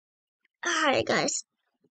Hi guys.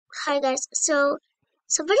 Hi guys. So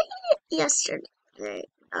somebody yesterday,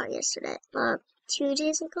 not yesterday, 2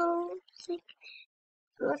 days ago, I think,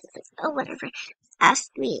 oh whatever,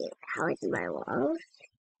 asked me how I did my wall,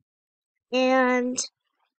 and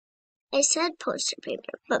I said poster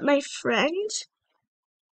paper, but my friend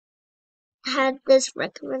had this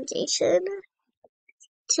recommendation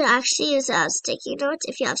to actually use as sticky notes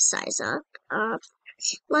if you have size up. A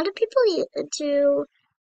lot of people do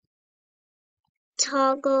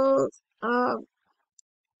toggle, um,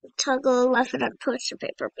 toggle left and on poster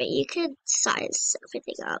paper, but you could size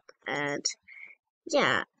everything up and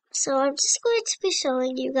yeah, so I'm just going to be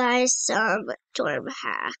showing you guys some dorm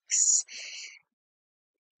hacks.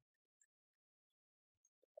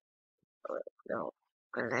 Oh, no,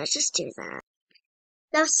 why did I just do that?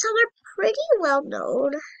 Now, some are pretty well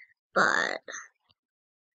known, but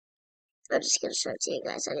I'm just going to show it to you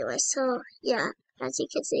guys anyway. So, yeah, as you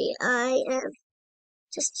can see, I am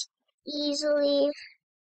just easily,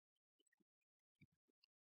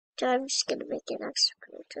 I'm just going to make an extra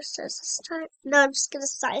character says start. No, I'm just going to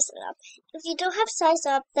size it up. If you don't have size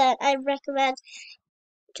up, then I recommend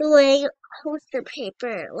doing poster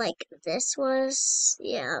paper like this was.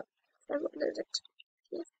 Yeah, I wanted it to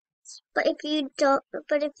be. But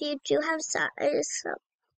if you do have size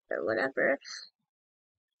or whatever,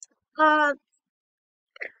 um,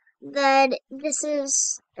 then this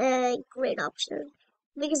is a great option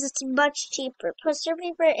because it's much cheaper. Poster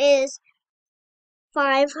paper is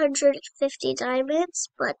 550 diamonds,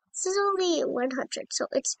 but this is only 100, so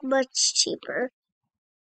it's much cheaper.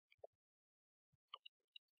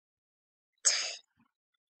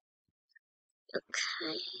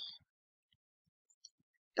 Okay.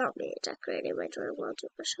 Not me decorating my dorm wall to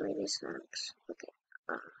showing these snacks. Okay.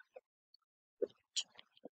 Uh,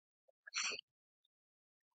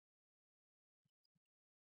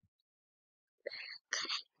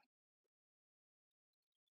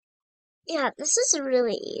 yeah, this is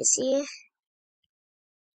really easy.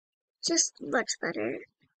 Just much better.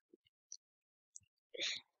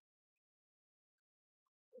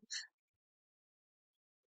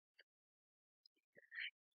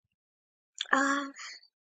 Uh,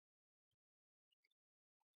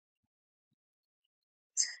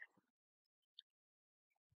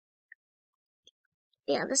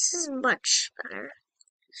 yeah, this is much better.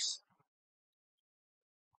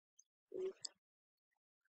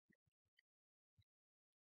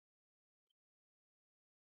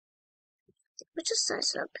 But just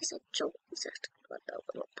size it up because I don't exactly want that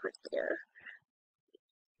little part there.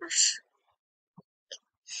 Gosh,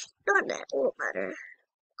 not that, a little better.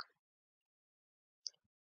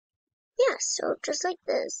 Yeah, so just like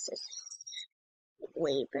this, it's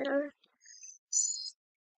way better.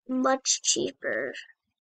 Much cheaper.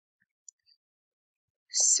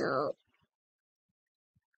 So,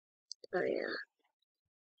 oh yeah.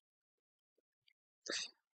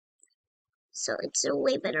 So it's a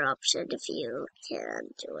way better option if you can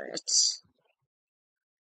do it.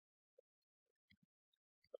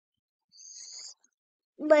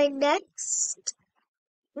 My next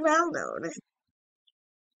well-known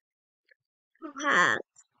hack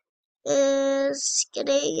is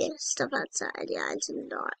getting stuff outside. Yeah, I did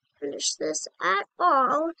not finish this at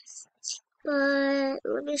all, but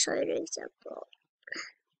let me show you an example.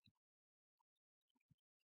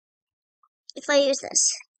 If I use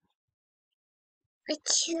this, I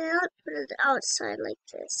can't put it outside like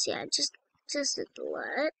this. Yeah, just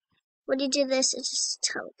what? When you do this, it just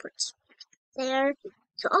teleports there.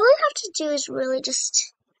 So all I have to do is really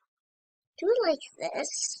just do it like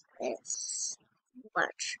this. It's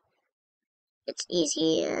much. It's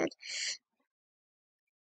easy and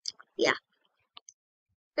yeah.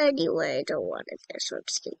 Anyway, I don't want it there, so I'm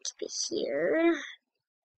just gonna keep it here.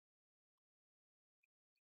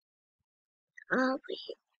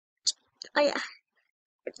 Wait. Oh yeah.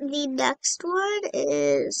 The next one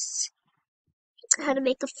is how to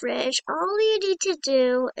make a fridge. All you need to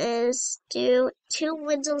do is do 2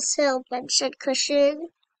 windowsill bedsheet cushion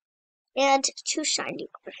and 2 shiny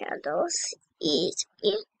door handles. Easy.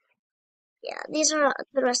 Yeah,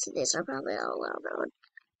 the rest of these are probably all well known.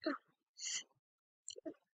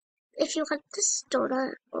 If you want this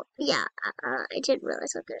donut, oh, yeah, I didn't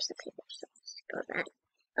realize that there's a paper donut.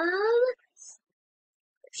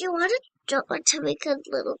 If you want to make a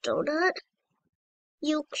little donut,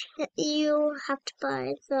 you have to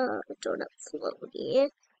buy the donut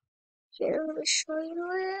floaty. Here, let me show you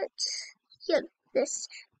it. Yeah, this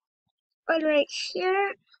one right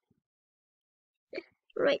here,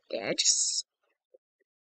 right there. Just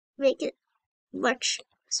make it much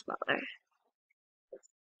smaller.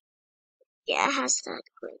 Yeah, it has that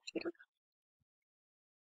glitch.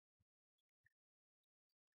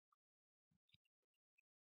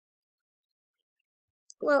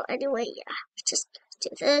 Well, anyway, yeah, just do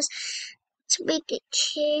this. To make a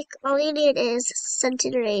cake, all you need is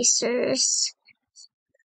scented erasers.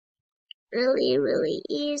 Really, really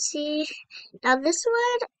easy. Now this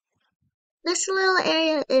one, this little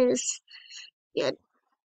area is good.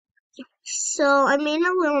 So I made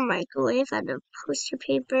a little microwave out of poster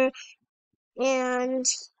paper and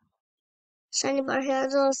shiny bar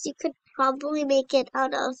handles. You could probably make it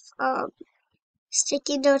out of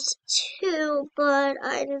sticky notes too, but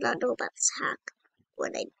I did not know about this hack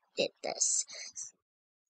when I did this.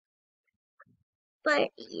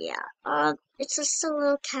 But yeah, it's just a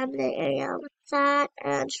little cabinet area with that,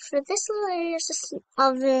 and for this little area, it's just an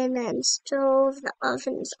oven and stove. The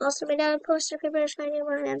oven is also made out of poster paper, shiny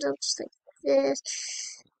bar handles, just like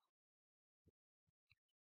this.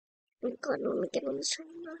 Oh God, let me get on the shiny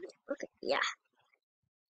bar. Okay, yeah.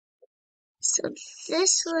 So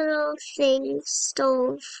this little thing,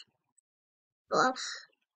 stove, well,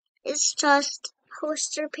 it's just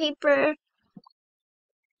poster paper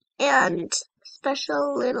and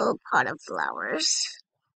special little pot of flowers.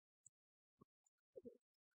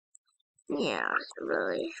 Yeah,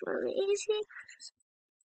 really, really easy.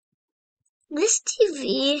 This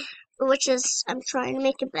TV, which is, I'm trying to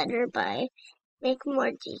make it better by making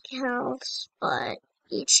more decals, but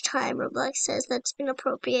each time Roblox says that's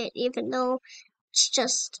inappropriate, even though it's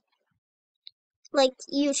just like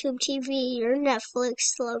YouTube TV or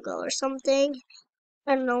Netflix logo or something.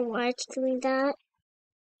 I don't know why it's doing that,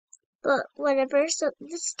 but whatever. So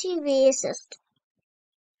this TV is just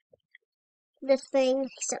this thing,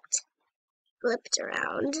 except flipped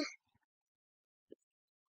around.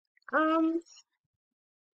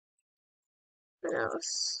 What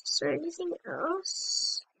else? Is there anything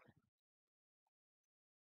else?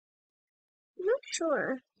 I'm not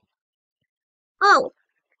sure. Oh,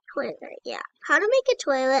 toilet, yeah. How to make a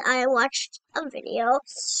toilet. I watched a video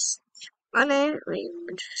on it. Wait, let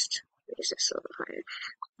me just raise this a little higher.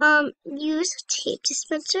 Use a tape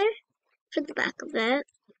dispenser for the back of it.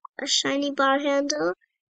 A shiny bar handle.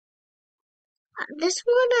 This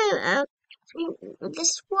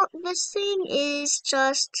one, this thing is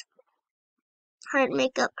just hard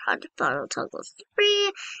makeup product bottle toggle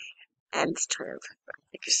 3, and this toilet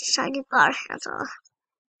paper, just a shiny bar handle.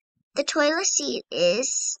 The toilet seat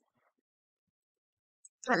is,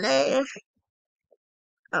 hello.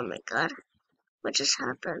 Oh my God, what just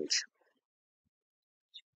happened?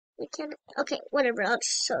 I can't. Okay, whatever. I'll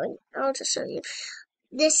just show you.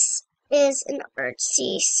 This is an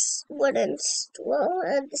artsy wooden stool,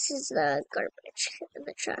 and this is the garbage in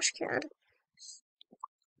the trash can.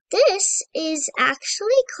 This is actually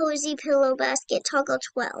Cozy Pillow Basket Toggle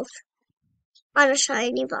 12 on a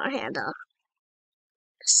shiny bar handle.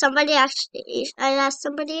 I asked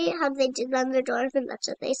somebody how they did on their door, and that's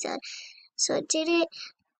what they said. So I did it.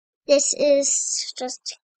 This is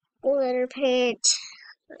just glitter paint.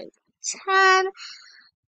 10.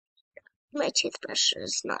 My toothbrush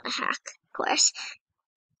is not a hack, of course.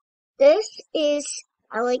 This is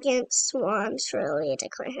Elegant Swans Really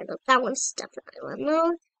Decor Handle. That one's definitely one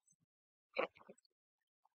though.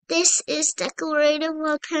 This is Decorative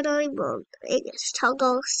Wall Paneling Mold. It's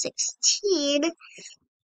Toggle 16.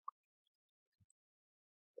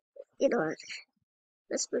 You know what?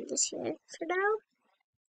 Let's move this here for now.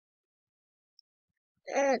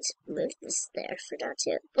 And move this there for now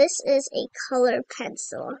too. This is a color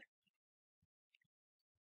pencil.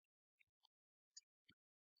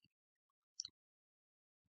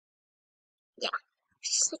 Yeah,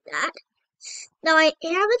 just like that. Now I am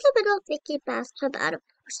in the middle of making a bathtub out of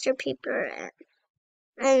poster paper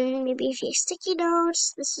and maybe a few sticky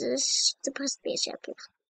notes. This is supposed to be a shampoo.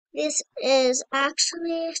 This is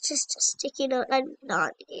actually just a sticky note. I'm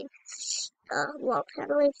not a wall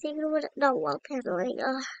paneling thing or what? Not wall paneling.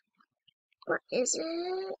 What is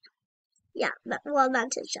it? Yeah, wall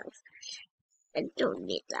mounted shelf. I don't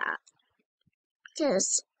need that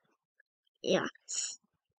because yeah.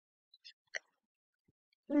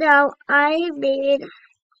 Now I made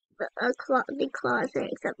the closet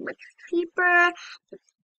except my paper.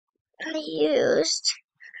 I used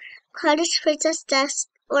Cottage Princess desk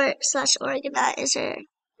or slash organizer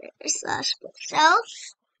slash bookshelf.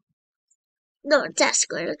 No,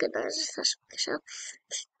 desk organizer slash bookshelf.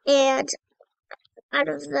 And out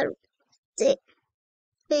of the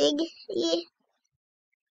thing,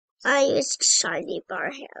 I used shiny bar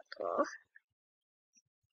handle.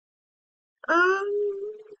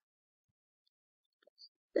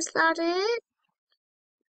 Is that it?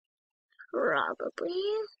 Probably.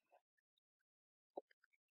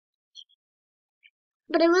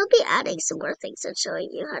 But I will be adding some more things and showing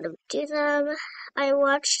you how to do them. I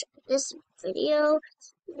watched this video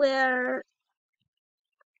where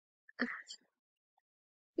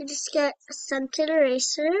you just get a scented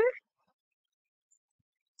eraser.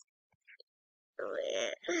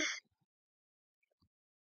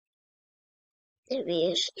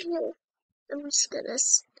 Maybe I'm just gonna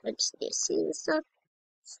switch these things up.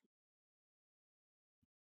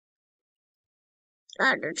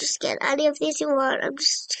 I don't know, just get any of these you want.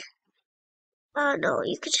 I don't know,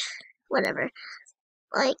 you could, whatever.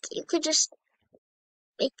 Like, you could just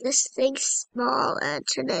make this thing small and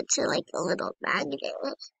turn it into like a little magnet.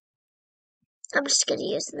 I'm just gonna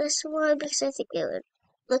use this one because I think it would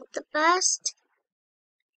look the best.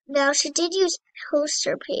 Now, she did use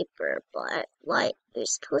poster paper, but why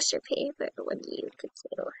use poster paper when you could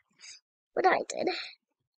do what I did?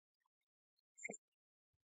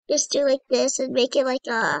 Just do like this and make it like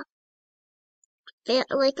a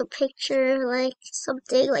picture, like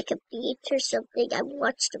something like a beach or something. I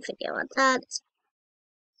watched a video on that.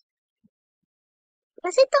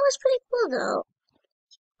 I think that was pretty cool though.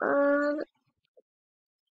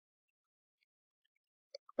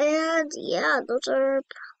 And yeah, those are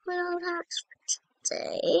probably all hacks for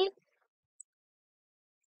today.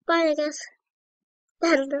 Bye, I guess.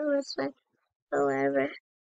 I don't know, it's fine. Whatever.